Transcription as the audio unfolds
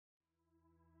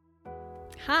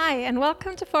Hi, and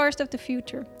welcome to Forest of the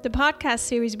Future, the podcast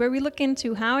series where we look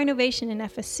into how innovation in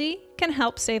FSC can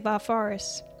help save our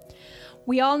forests.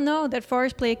 We all know that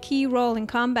forests play a key role in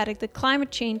combating the climate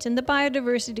change and the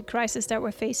biodiversity crisis that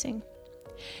we're facing.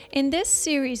 In this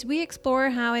series, we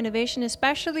explore how innovation,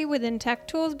 especially within tech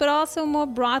tools, but also more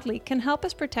broadly, can help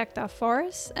us protect our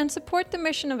forests and support the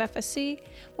mission of FSC,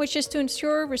 which is to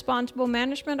ensure responsible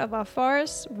management of our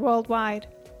forests worldwide.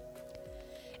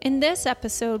 In this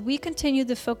episode, we continue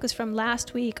the focus from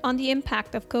last week on the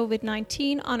impact of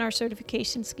COVID-19 on our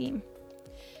certification scheme.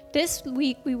 This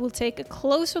week, we will take a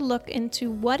closer look into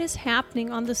what is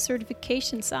happening on the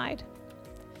certification side.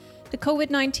 The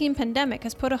COVID-19 pandemic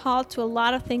has put a halt to a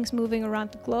lot of things moving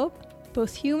around the globe,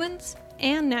 both humans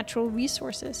and natural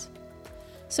resources.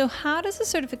 So how does a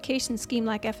certification scheme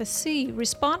like FSC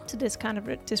respond to this kind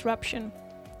of disruption?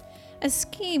 A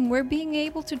scheme where being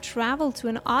able to travel to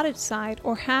an audit site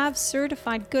or have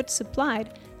certified goods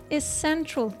supplied is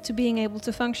central to being able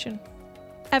to function.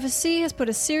 FSC has put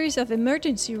a series of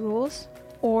emergency rules,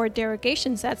 or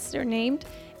derogations as they're named,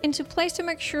 into place to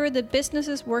make sure that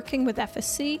businesses working with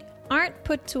FSC aren't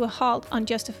put to a halt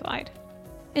unjustified.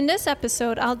 In this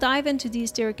episode, I'll dive into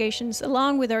these derogations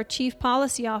along with our Chief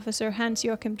Policy Officer Hans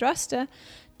Joachim Droste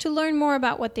to learn more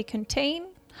about what they contain,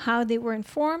 how they were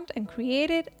informed and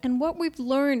created, and what we've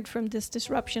learned from this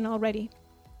disruption already.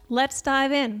 Let's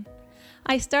dive in.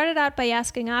 I started out by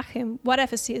asking Achim what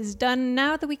FSC has done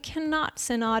now that we cannot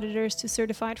send auditors to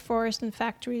certified forests and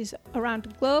factories around the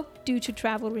globe due to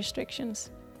travel restrictions.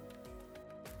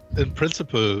 In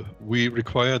principle, we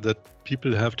require that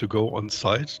people have to go on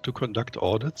site to conduct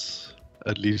audits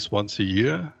at least once a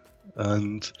year.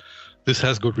 And this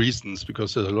has good reasons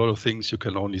because there's a lot of things you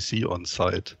can only see on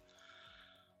site.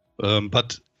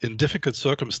 But in difficult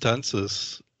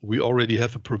circumstances, we already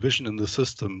have a provision in the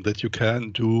system that you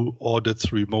can do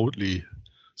audits remotely,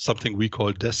 something we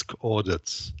call desk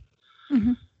audits.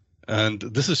 Mm-hmm. And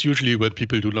this is usually when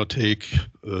people do not take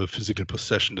physical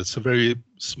possession. It's a very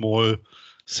small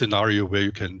scenario where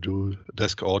you can do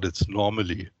desk audits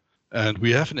normally. And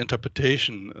we have an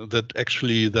interpretation that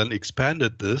actually then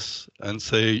expanded this and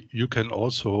say you can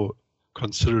also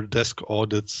consider desk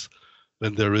audits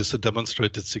when there is a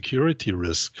demonstrated security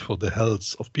risk for the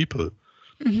health of people.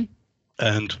 Mm-hmm.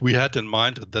 And we had in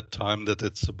mind at that time that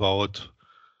it's about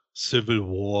civil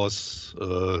wars,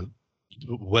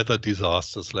 weather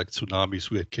disasters like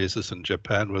tsunamis. We had cases in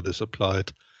Japan where this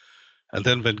applied. And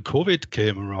then when COVID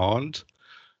came around,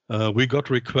 we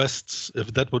got requests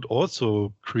if that would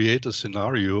also create a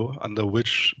scenario under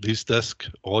which these desk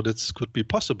audits could be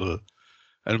possible.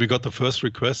 And we got the first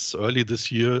requests early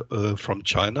this year from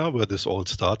China, where this all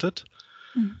started.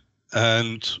 Mm.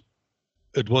 And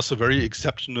it was a very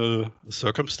exceptional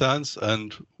circumstance.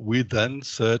 And we then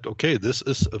said, okay, this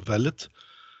is a valid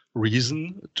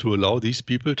reason to allow these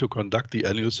people to conduct the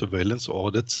annual surveillance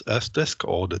audits as desk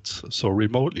audits, so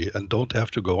remotely, and don't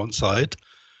have to go on site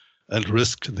and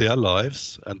risk their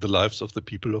lives and the lives of the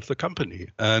people of the company.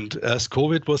 And as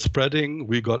COVID was spreading,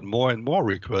 we got more and more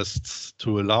requests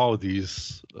to allow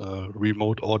these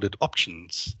remote audit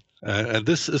options. And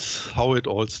this is how it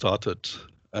all started.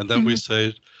 And then we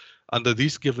said, under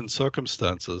these given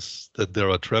circumstances, that there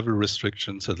are travel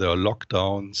restrictions, that there are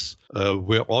lockdowns,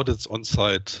 where audits on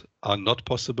site are not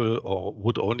possible or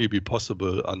would only be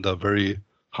possible under very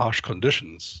harsh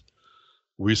conditions,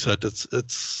 we said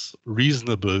it's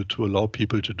reasonable to allow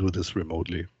people to do this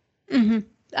remotely. Mm-hmm.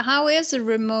 How is a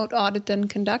remote audit then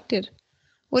conducted?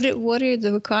 What are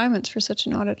the requirements for such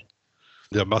an audit?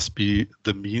 There must be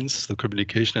the means, the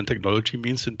communication and technology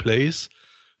means in place.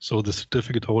 So the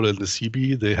certificate holder and the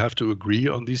CB, they have to agree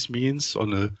on these means,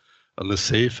 on a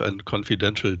safe and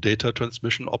confidential data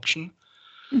transmission option.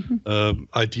 Mm-hmm.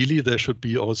 Ideally, there should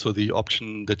be also the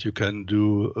option that you can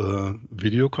do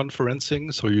video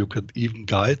conferencing, so you could even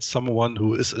guide someone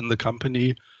who is in the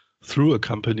company through a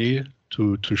company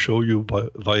to show you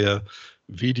via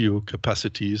video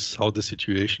capacities how the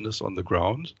situation is on the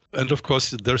ground. And of course,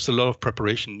 there's a lot of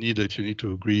preparation needed. You need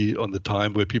to agree on the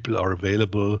time where people are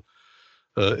available.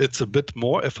 It's a bit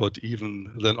more effort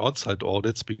even than on-site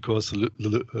audits because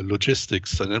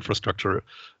logistics and infrastructure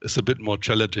is a bit more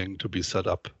challenging to be set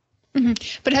up. Mm-hmm.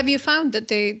 But have you found that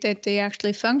they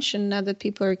actually function now that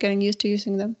people are getting used to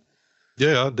using them?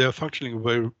 Yeah, they're functioning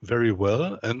very, very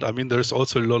well. And I mean, there's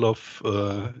also a lot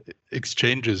of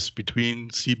exchanges between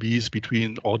CBs,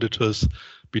 between auditors,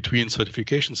 between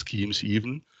certification schemes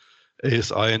even.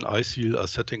 ASI and ISEAL are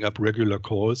setting up regular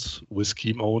calls with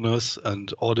scheme owners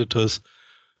and auditors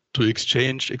to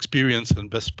exchange experience and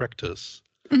best practice.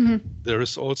 Mm-hmm. There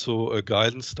is also a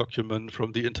guidance document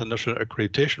from the International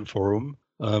Accreditation Forum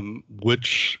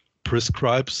which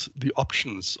prescribes the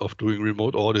options of doing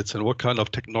remote audits and what kind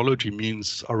of technology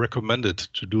means are recommended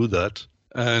to do that.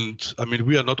 And I mean,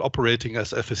 we are not operating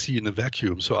as FSC in a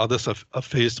vacuum, so others are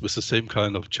faced with the same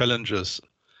kind of challenges.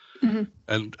 Mm-hmm.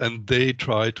 And they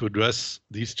try to address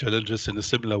these challenges in a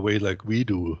similar way like we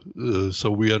do.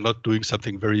 So we are not doing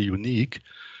something very unique.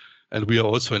 And we are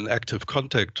also in active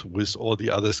contact with all the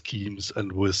other schemes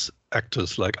and with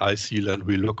actors like ISEAL, and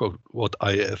we look at what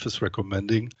IAF is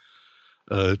recommending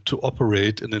to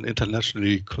operate in an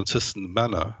internationally consistent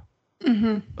manner.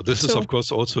 Mm-hmm. This is, of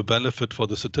course, also a benefit for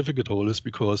the certificate holders,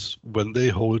 because when they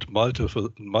hold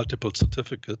multiple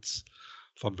certificates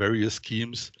from various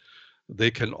schemes, they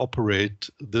can operate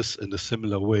this in a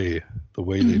similar way, the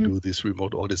way they do these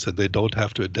remote audits, and they don't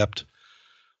have to adapt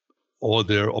all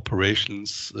their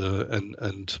operations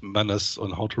and manners on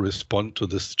how to respond to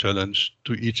this challenge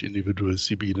to each individual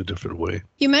CB in a different way.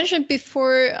 You mentioned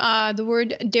before the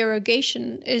word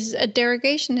derogation. Is that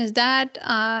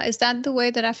the way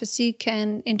that FSC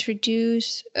can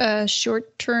introduce a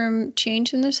short-term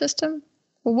change in the system?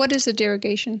 Well, what is a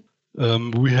derogation?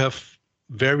 We have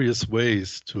various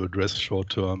ways to address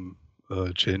short-term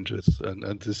changes,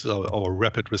 and this is our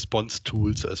rapid response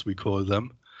tools, as we call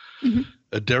them. Mm-hmm.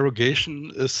 A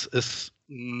derogation is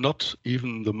not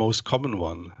even the most common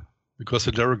one, because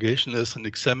a derogation is an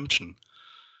exemption.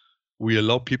 We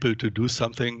allow people to do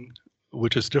something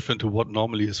which is different to what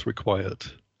normally is required.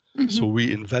 Mm-hmm. So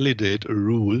we invalidate a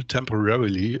rule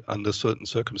temporarily under certain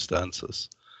circumstances.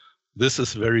 This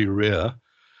is very rare.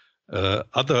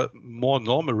 Other more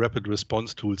normal rapid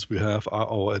response tools we have are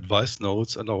our advice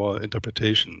notes and our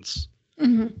interpretations.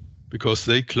 Mm-hmm. Because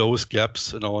they close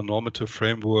gaps in our normative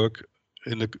framework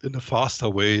in a faster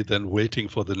way than waiting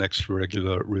for the next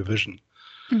regular revision.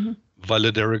 Mm-hmm. While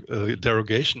a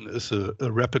derogation is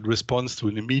a rapid response to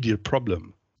an immediate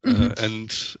problem. Mm-hmm.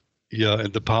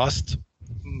 In the past,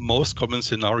 most common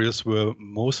scenarios were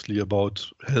mostly about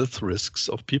health risks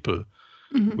of people,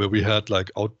 mm-hmm. where we had like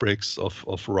outbreaks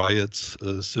of riots,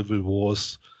 civil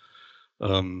wars,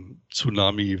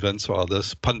 tsunami events or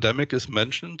others. Pandemic is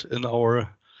mentioned in our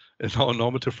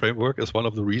normative framework as one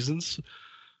of the reasons,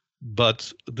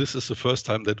 but this is the first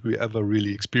time that we ever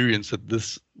really experienced that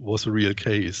this was a real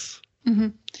case. Mm-hmm.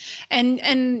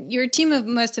 And your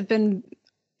team must have been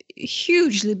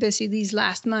hugely busy these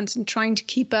last months and trying to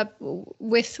keep up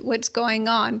with what's going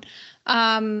on.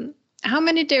 How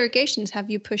many derogations have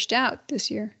you pushed out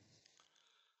this year?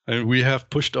 And we have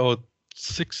pushed out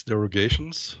 6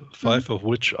 derogations, 5 mm-hmm. of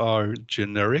which are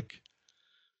generic,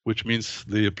 which means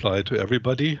they apply to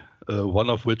everybody. One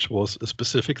of which was a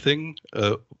specific thing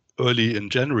early in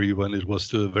January when it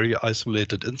was a very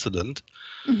isolated incident.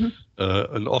 Mm-hmm.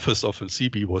 An office of an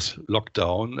CB was locked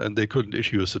down and they couldn't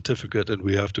issue a certificate, and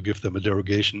we have to give them a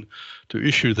derogation to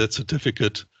issue that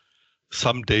certificate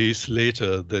some days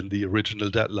later than the original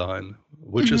deadline,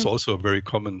 which mm-hmm. is also a very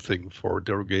common thing for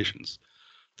derogations.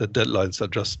 The deadlines are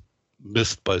just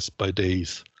missed by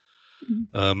days.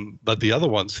 Mm-hmm. But the other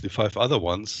ones, the 5 other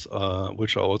ones,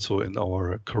 which are also in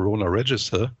our Corona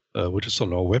register, which is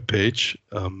on our webpage,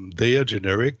 they are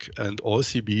generic, and all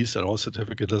CBs and all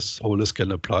certificate holders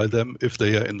can apply them if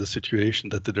they are in the situation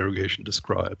that the derogation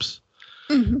describes.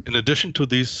 Mm-hmm. In addition to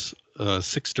these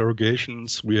 6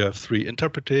 derogations, we have 3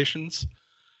 interpretations.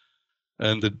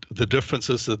 And the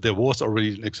difference is that there was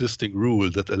already an existing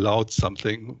rule that allowed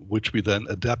something which we then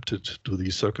adapted to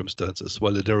these circumstances,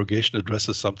 while a derogation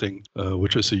addresses something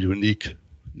which is a unique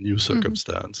new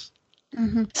circumstance.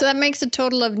 Mm-hmm. So that makes a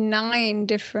total of 9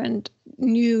 different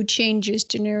new changes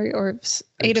generic, or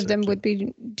 8 of them would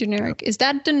be generic. Yeah. Is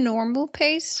that the normal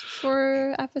pace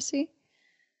for FSC?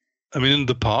 I mean, in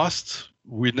the past,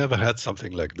 we never had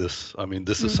something like this. I mean,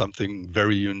 this is something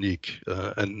very unique,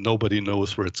 and nobody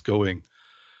knows where it's going.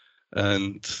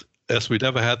 And as we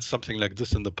never had something like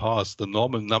this in the past, the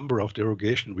normal number of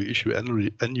derogation we issue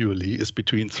annually is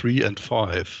between 3 and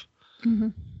 5. Mm-hmm.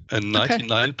 And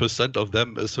 99% of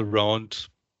them is around,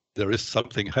 there is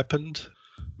something happened,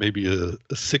 maybe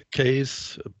a sick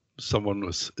case, someone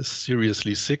is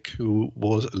seriously sick who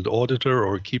was an auditor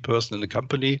or a key person in the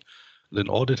company. An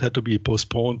audit had to be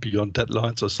postponed beyond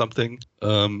deadlines or something.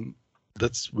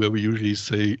 That's where we usually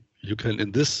say you can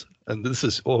in this, and this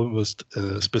is almost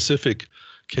specific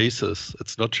cases.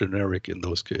 It's not generic in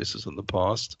those cases in the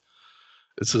past.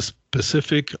 It's a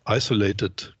specific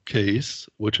isolated case,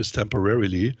 which is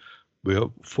temporarily, where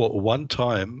for one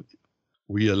time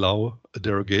we allow a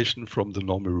derogation from the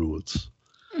normal rules.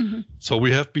 Mm-hmm. So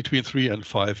we have between 3 and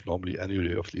 5 normally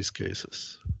annually of these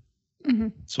cases. Mm-hmm.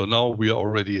 So now we are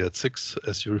already at 6,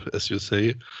 as you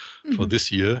say, for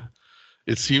this year.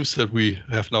 it seems that we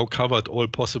have now covered all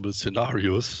possible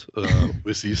scenarios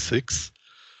with these 6.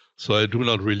 So I do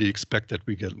not really expect that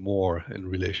we get more in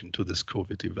relation to this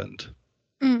COVID event.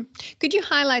 Could you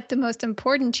highlight the most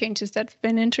important changes that have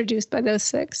been introduced by those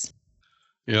 6?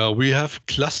 Yeah, we have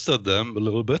clustered them a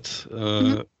little bit.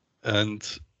 And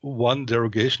one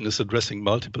derogation is addressing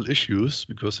multiple issues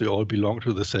because they all belong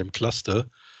to the same cluster.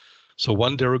 So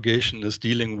one derogation is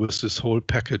dealing with this whole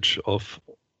package of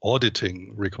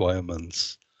auditing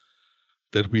requirements,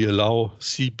 that we allow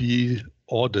CB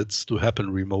audits to happen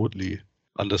remotely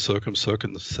under certain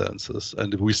circumstances.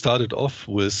 And we started off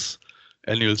with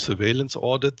annual surveillance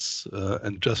audits,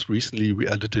 and just recently we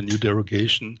added a new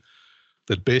derogation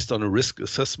that based on a risk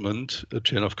assessment, a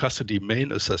chain of custody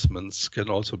main assessments can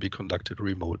also be conducted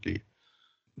remotely.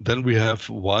 Then we have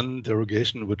one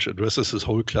derogation which addresses this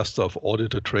whole cluster of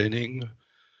auditor training.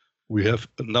 We have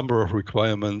a number of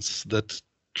requirements that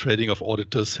training of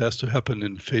auditors has to happen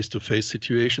in face-to-face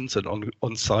situations and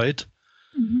on site,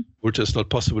 which is not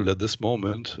possible at this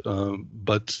moment.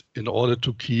 But in order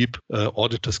to keep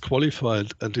auditors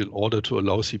qualified and in order to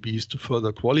allow CBs to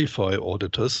further qualify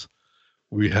auditors,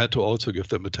 we had to also give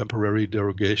them a temporary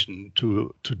derogation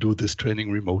to do this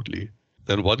training remotely.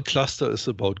 Then one cluster is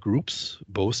about groups,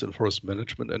 both in forest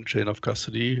management and chain of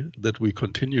custody, that we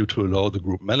continue to allow the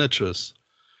group managers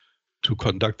to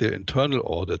conduct their internal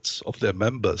audits of their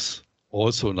members,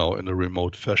 also now in a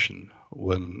remote fashion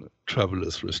when travel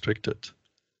is restricted.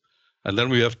 And then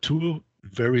we have 2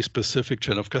 very specific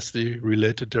chain of custody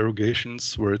related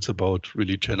derogations where it's about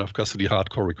really chain of custody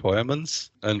hardcore requirements.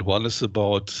 And one is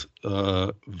about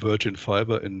virgin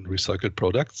fiber in recycled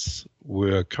products,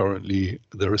 where currently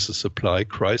there is a supply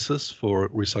crisis for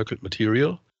recycled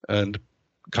material. And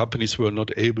companies were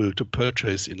not able to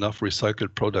purchase enough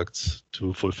recycled products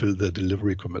to fulfill their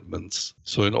delivery commitments.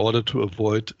 So in order to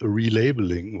avoid a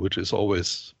relabeling, which is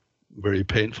always very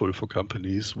painful for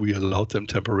companies, we allowed them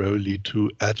temporarily to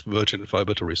add virgin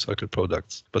fiber to recycled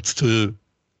products, but still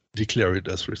declare it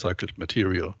as recycled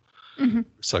material,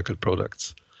 recycled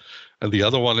products. And the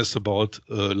other one is about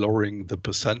lowering the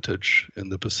percentage in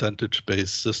the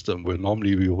percentage-based system, where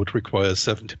normally we would require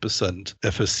 70%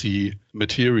 FSC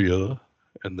material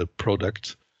in the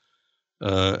product.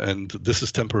 And this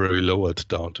is temporarily lowered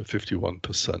down to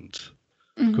 51%,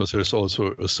 because there's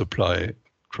also a supply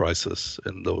crisis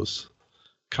in those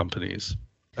companies.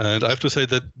 And I have to say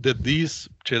that these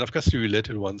chain of custody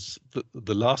related ones,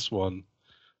 the last one,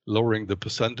 lowering the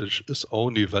percentage, is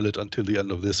only valid until the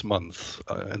end of this month,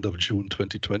 end of June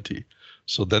 2020.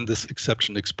 So then this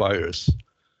exception expires.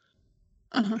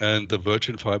 And the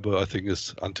virgin fiber, I think,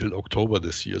 is until October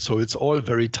this year. So it's all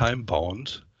very time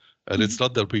bound. And it's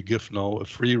not that we give now a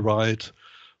free ride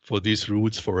for these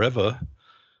routes forever.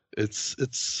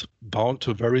 It's bound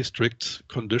to very strict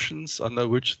conditions under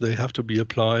which they have to be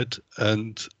applied,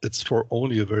 and it's for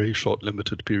only a very short,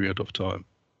 limited period of time.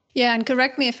 Yeah, and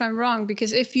correct me if I'm wrong,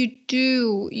 because if you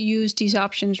do use these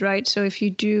options, right? So if you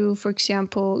do, for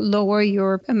example, lower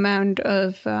your amount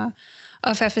of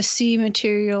FSC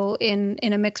material in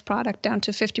a mixed product down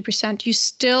to 50%, you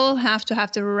still have to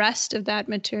have the rest of that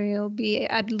material be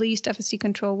at least FSC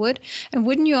control wood. And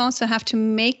wouldn't you also have to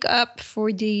make up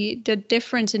for the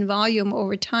difference in volume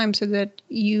over time, so that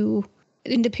you,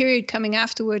 in the period coming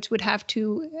afterwards, would have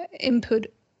to input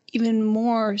even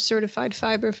more certified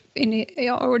fiber in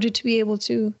order to be able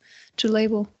to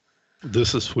label?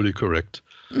 This is fully correct.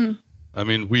 I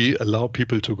mean, we allow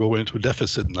people to go into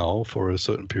deficit now for a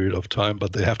certain period of time,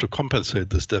 but they have to compensate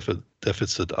this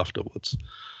deficit afterwards.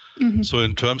 So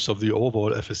in terms of the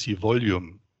overall FSC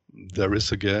volume,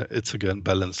 it's again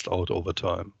balanced out over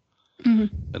time.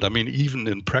 And I mean, even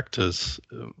in practice,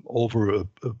 over a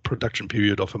production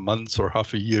period of a month or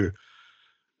half a year,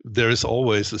 there is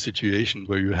always a situation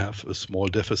where you have a small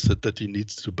deficit that you need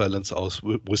to balance out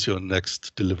with your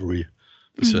next delivery,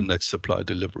 with your next supply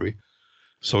delivery.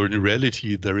 So in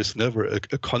reality, there is never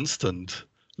a constant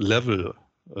level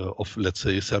of, let's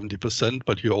say, 70%,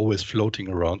 but you're always floating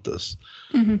around this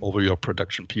over your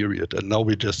production period. And now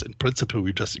in principle,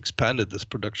 we just expanded this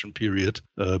production period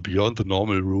beyond the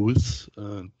normal rules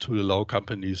to allow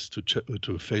companies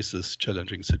to face this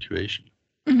challenging situation.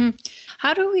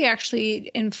 How do we actually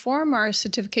inform our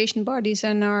certification bodies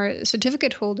and our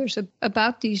certificate holders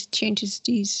about these changes,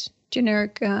 these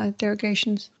generic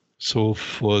derogations? So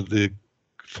for the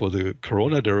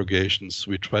corona derogations,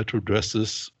 we try to address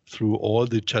this through all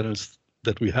the channels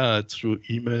that we had, through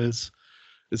emails.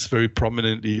 It's very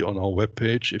prominently on our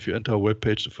webpage. If you enter our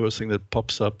webpage, the first thing that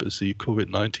pops up is the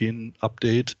COVID-19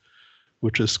 update,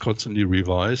 which is constantly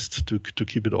revised to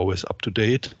keep it always up to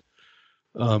date.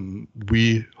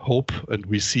 We hope and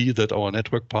we see that our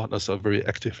network partners are very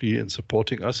actively in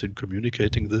supporting us in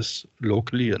communicating this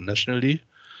locally and nationally.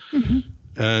 Mm-hmm.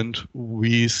 And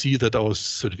we see that our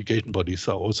certification bodies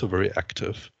are also very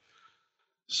active.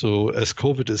 So as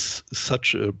COVID is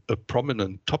such a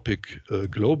prominent topic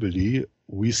globally,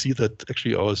 we see that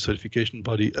actually our certification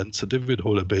body and certificate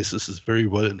holder basis is very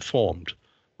well informed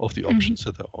of the options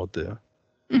that are out there.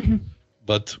 Mm-hmm.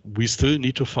 But we still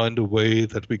need to find a way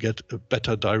that we get a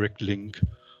better direct link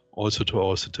also to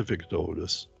our certificate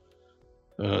holders.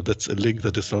 That's a link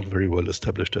that is not very well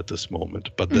established at this moment,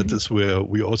 but that is where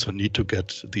we also need to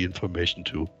get the information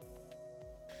to.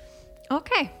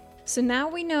 Okay, so now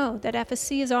we know that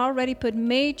FSC has already put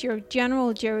major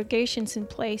general derogations in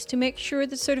place to make sure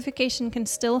the certification can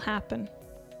still happen.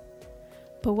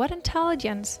 But what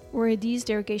intelligence were these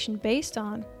derogations based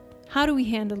on? How do we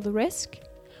handle the risk?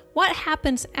 What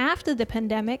happens after the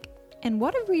pandemic? And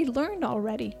what have we learned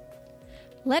already?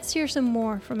 Let's hear some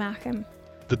more from Achim.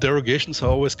 The derogations are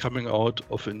always coming out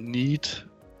of a need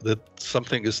that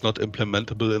something is not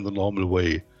implementable in the normal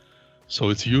way. So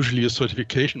it's usually a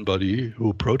certification body who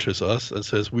approaches us and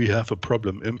says, we have a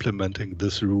problem implementing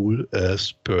this rule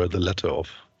as per the letter of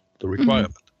the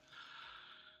requirement.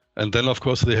 And then, of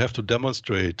course, they have to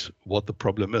demonstrate what the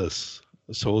problem is.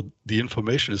 So the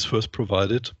information is first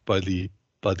provided by the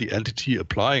entity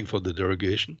applying for the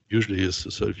derogation, usually is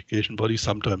a certification body,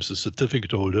 sometimes a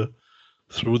certificate holder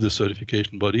through the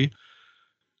certification body.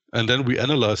 And then we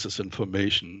analyze this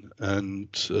information and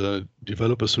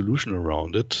develop a solution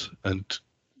around it and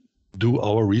do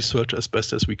our research as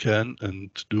best as we can and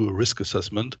do a risk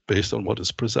assessment based on what is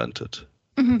presented.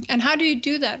 Mm-hmm. And how do you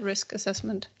do that risk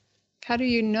assessment? How do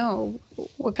you know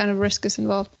what kind of risk is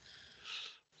involved?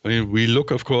 I mean, we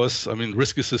look, of course,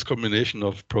 risk is this combination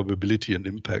of probability and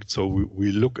impact. So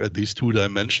we look at these two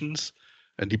dimensions,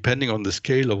 and depending on the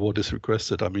scale of what is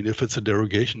requested, if it's a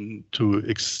derogation to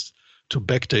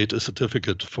backdate a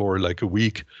certificate for like a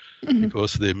week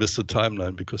because they missed the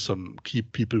timeline because some key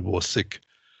people were sick,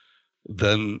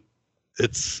 then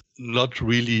it's not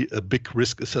really a big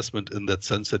risk assessment in that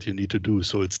sense that you need to do.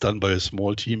 So it's done by a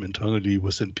small team internally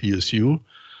within PSU.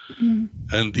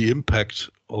 And the impact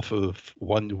of a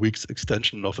 1 week's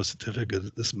extension of a certificate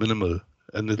is minimal,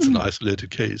 and it's an isolated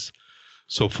case.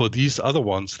 So for these other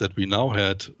ones that we now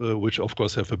had, which of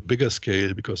course have a bigger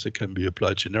scale because they can be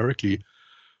applied generically,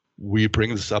 we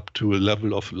bring this up to a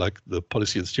level of like the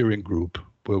policy and steering group,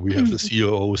 where we have the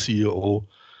COO, CEO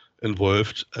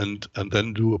involved, and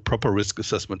then do a proper risk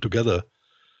assessment together.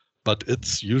 But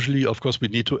it's usually, of course, we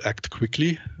need to act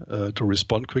quickly, to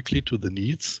respond quickly to the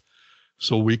needs.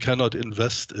 So we cannot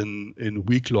invest in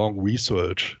week-long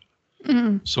research.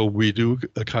 So we do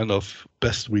a kind of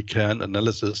best we can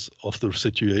analysis of the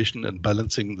situation and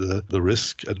balancing the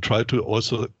risk, and try to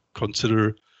also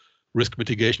consider risk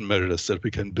mitigation measures that we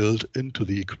can build into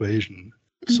the equation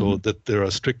so that there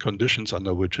are strict conditions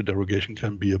under which a derogation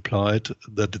can be applied,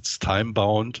 that it's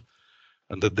time-bound,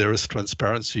 and that there is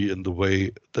transparency in the way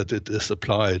that it is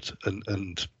applied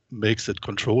and makes it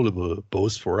controllable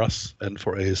both for us and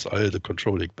for ASI, the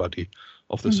controlling body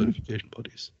of the certification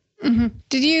bodies.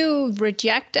 Did you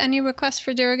reject any requests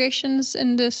for derogations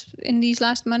in these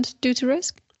last months due to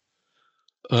risk?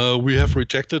 We have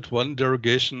rejected one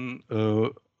derogation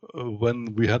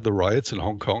when we had the riots in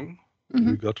Hong Kong.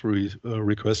 We got a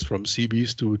request from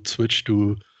CBs to switch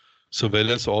to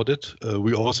surveillance audit.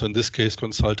 We also, in this case,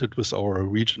 consulted with our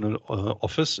regional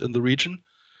office in the region,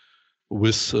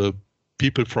 with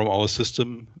people from our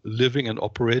system living and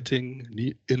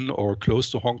operating in or close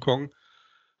to Hong Kong.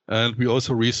 And we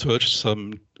also researched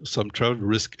some travel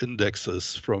risk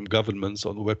indexes from governments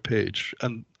on the webpage.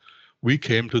 And we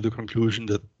came to the conclusion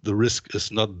that the risk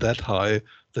is not that high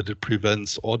that it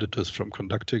prevents auditors from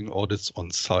conducting audits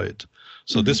on site.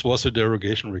 So this was a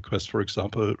derogation request, for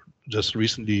example, just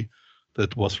recently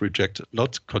that was rejected,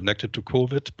 not connected to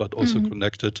COVID, but also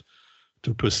connected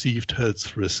to perceived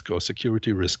health risk or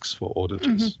security risks for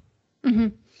auditors.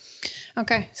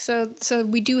 Okay, so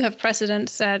we do have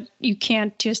precedents that you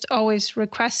can't just always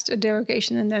request a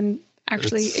derogation and then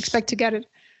actually expect to get it.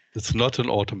 It's not an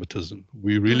automatism.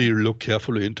 We really look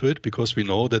carefully into it because we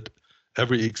know that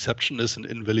every exception is an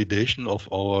invalidation of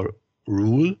our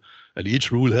rule, and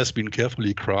each rule has been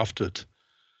carefully crafted.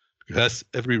 Because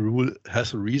every rule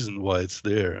has a reason why it's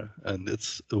there, and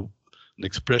it's an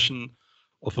expression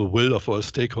of a will of our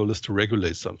stakeholders to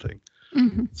regulate something.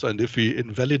 So, and if we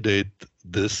invalidate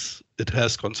this, it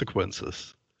has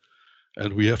consequences.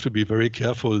 And we have to be very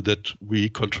careful that we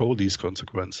control these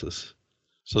consequences.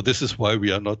 So this is why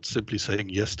we are not simply saying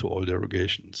yes to all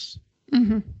derogations.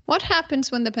 What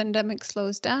happens when the pandemic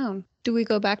slows down? Do we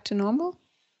go back to normal?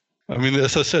 I mean,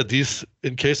 as I said, these,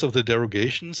 in case of the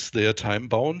derogations, they are time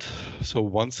bound. So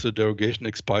once the derogation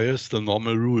expires, the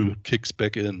normal rule kicks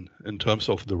back in terms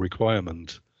of the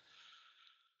requirement.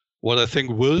 What I think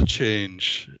will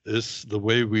change is the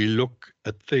way we look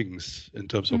at things in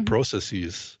terms of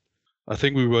processes. I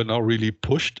think we were now really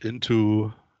pushed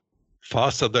into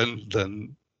faster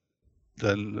than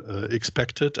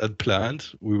expected and planned.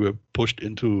 We were pushed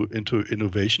into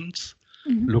innovations,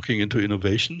 looking into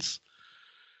innovations.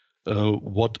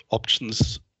 What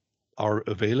options are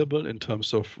available in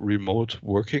terms of remote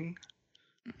working,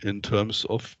 in terms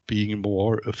of being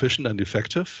more efficient and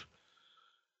effective.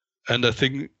 And I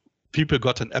think people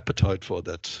got an appetite for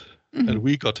that, and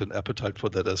we got an appetite for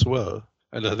that as well.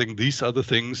 And I think these are the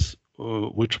things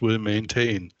which will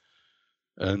maintain,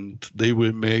 and they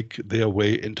will make their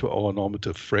way into our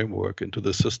normative framework, into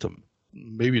the system.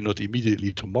 Maybe not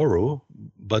immediately tomorrow,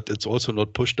 but it's also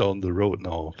not pushed down the road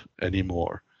now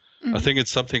anymore. I think it's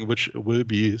something which will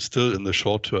be still in the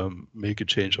short term make a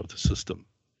change of the system.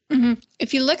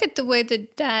 If you look at the way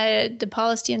that the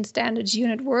policy and standards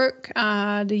unit work,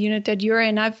 the unit that you're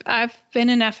in, I've been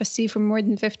in FSC for more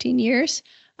than 15 years,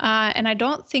 and I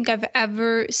don't think I've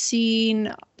ever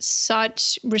seen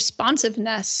such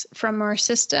responsiveness from our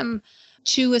system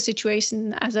to a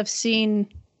situation as I've seen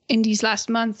in these last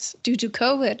months due to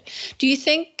COVID. Do you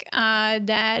think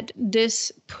that this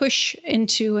push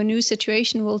into a new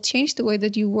situation will change the way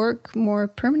that you work more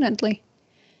permanently?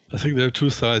 I think there are two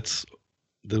sides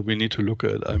that we need to look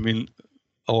at. I mean,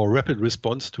 our rapid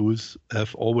response tools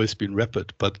have always been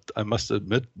rapid, but I must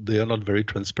admit they are not very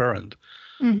transparent.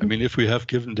 I mean, if we have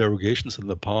given derogations in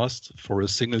the past for a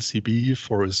single CB,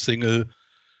 for a single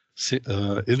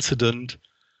incident,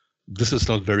 this is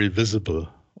not very visible.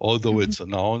 Although it's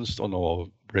announced on our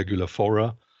regular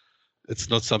fora, it's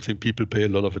not something people pay a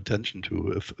lot of attention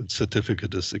to if a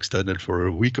certificate is extended for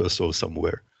a week or so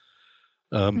somewhere.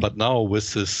 But now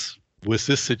with this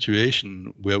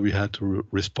situation where we had to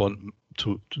respond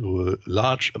to a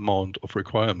large amount of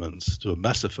requirements, to a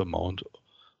massive amount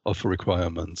of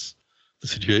requirements, the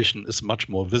situation is much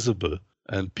more visible,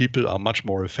 and people are much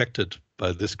more affected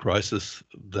by this crisis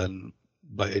than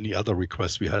by any other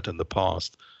request we had in the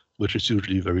past, which is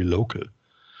usually very local.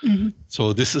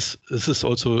 So this is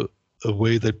also a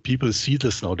way that people see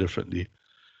this now differently.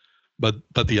 But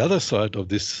the other side of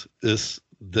this is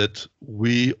that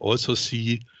we also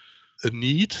see a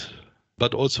need,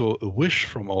 but also a wish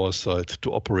from our side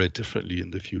to operate differently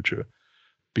in the future,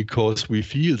 because we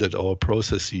feel that our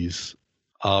processes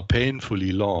are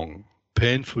painfully long,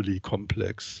 painfully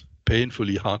complex,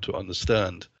 painfully hard to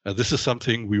understand. And this is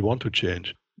something we want to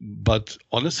change. But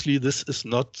honestly, this is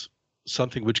not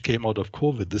something which came out of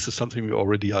COVID. This is something we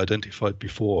already identified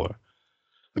before.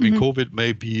 I mean, COVID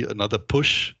may be another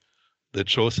push that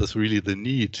shows us really the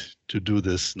need to do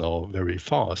this now very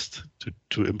fast,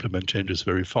 to implement changes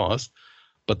very fast.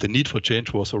 But the need for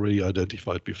change was already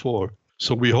identified before.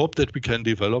 So we hope that we can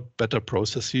develop better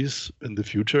processes in the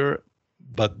future.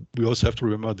 But we also have to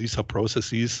remember these are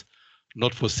processes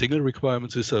not for single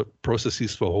requirements. These are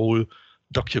processes for whole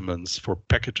documents, for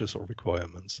packages of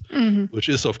requirements, which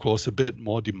is, of course, a bit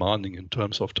more demanding in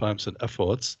terms of times and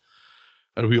efforts.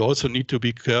 And we also need to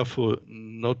be careful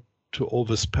not to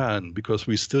overspan, because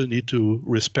we still need to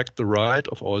respect the right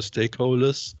of our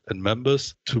stakeholders and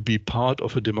members to be part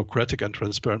of a democratic and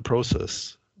transparent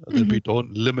process. That we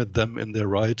don't limit them in their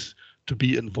right to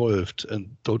be involved and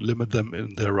don't limit them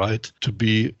in their right to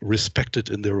be respected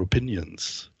in their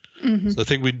opinions. So I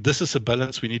think this is a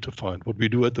balance we need to find. What we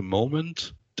do at the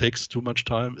moment takes too much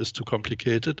time, is too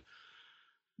complicated,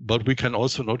 but we can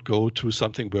also not go to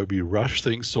something where we rush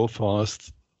things so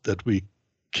fast that we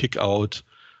kick out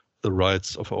the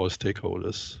rights of our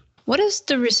stakeholders. What has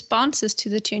the responses to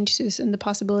the changes and the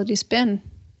possibilities been?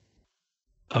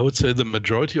 I would say the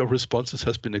majority of responses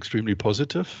has been extremely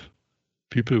positive.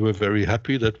 People were very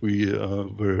happy that we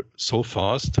were so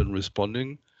fast in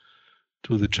responding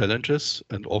to the challenges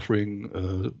and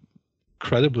offering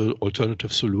credible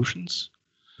alternative solutions.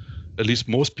 At least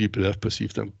most people have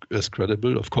perceived them as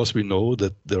credible. Of course, we know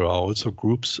that there are also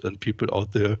groups and people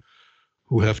out there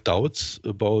who have doubts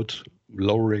about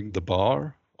lowering the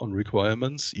bar on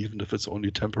requirements, even if it's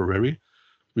only temporary.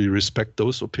 We respect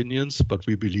those opinions, but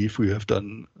we believe we have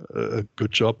done a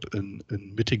good job in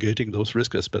mitigating those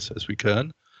risks as best as we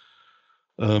can.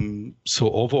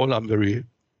 So overall, I'm very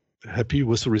happy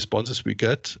with the responses we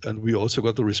get. And we also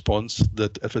got the response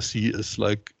that FSC is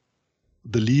like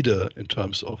the leader in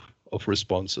terms of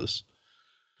responses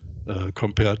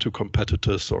compared to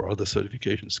competitors or other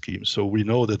certification schemes. So we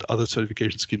know that other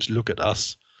certification schemes look at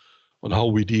us on how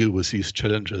we deal with these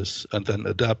challenges and then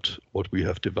adapt what we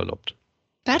have developed.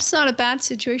 That's not a bad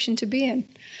situation to be in,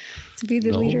 to be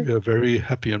the leader. We are very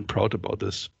happy and proud about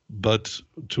this. But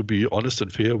to be honest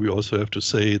and fair, we also have to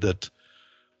say that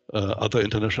other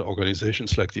international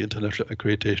organizations like the International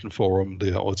Accreditation Forum,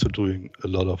 they are also doing a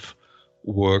lot of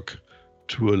work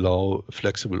to allow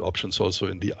flexible options also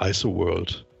in the ISO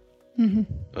world,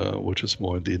 which is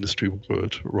more in the industry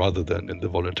world rather than in the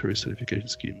voluntary certification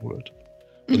scheme world.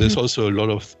 But there's also a lot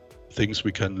of things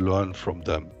we can learn from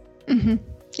them.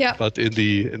 Yeah. But in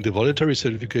the voluntary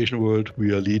certification world,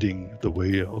 we are leading the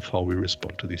way of how we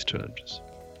respond to these challenges.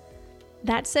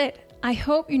 That's it. I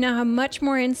hope you now have much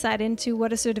more insight into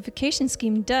what a certification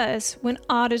scheme does when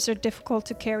audits are difficult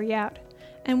to carry out,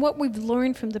 and what we've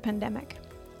learned from the pandemic.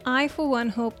 I, for one,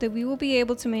 hope that we will be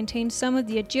able to maintain some of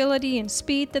the agility and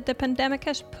speed that the pandemic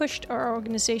has pushed our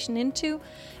organization into,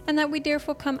 and that we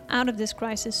therefore come out of this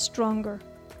crisis stronger.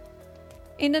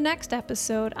 In the next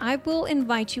episode, I will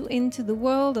invite you into the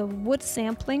world of wood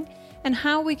sampling and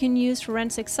how we can use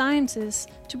forensic sciences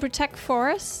to protect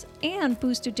forests and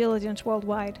boost due diligence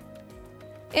worldwide.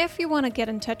 If you want to get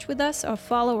in touch with us or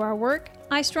follow our work,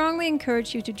 I strongly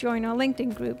encourage you to join our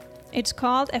LinkedIn group. It's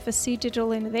called FSC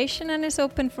Digital Innovation and is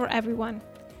open for everyone.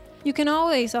 You can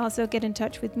always also get in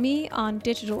touch with me on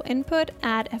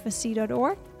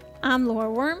digitalinput@fsc.org. I'm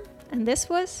Laura Worm, and this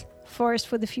was Forest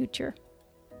for the Future.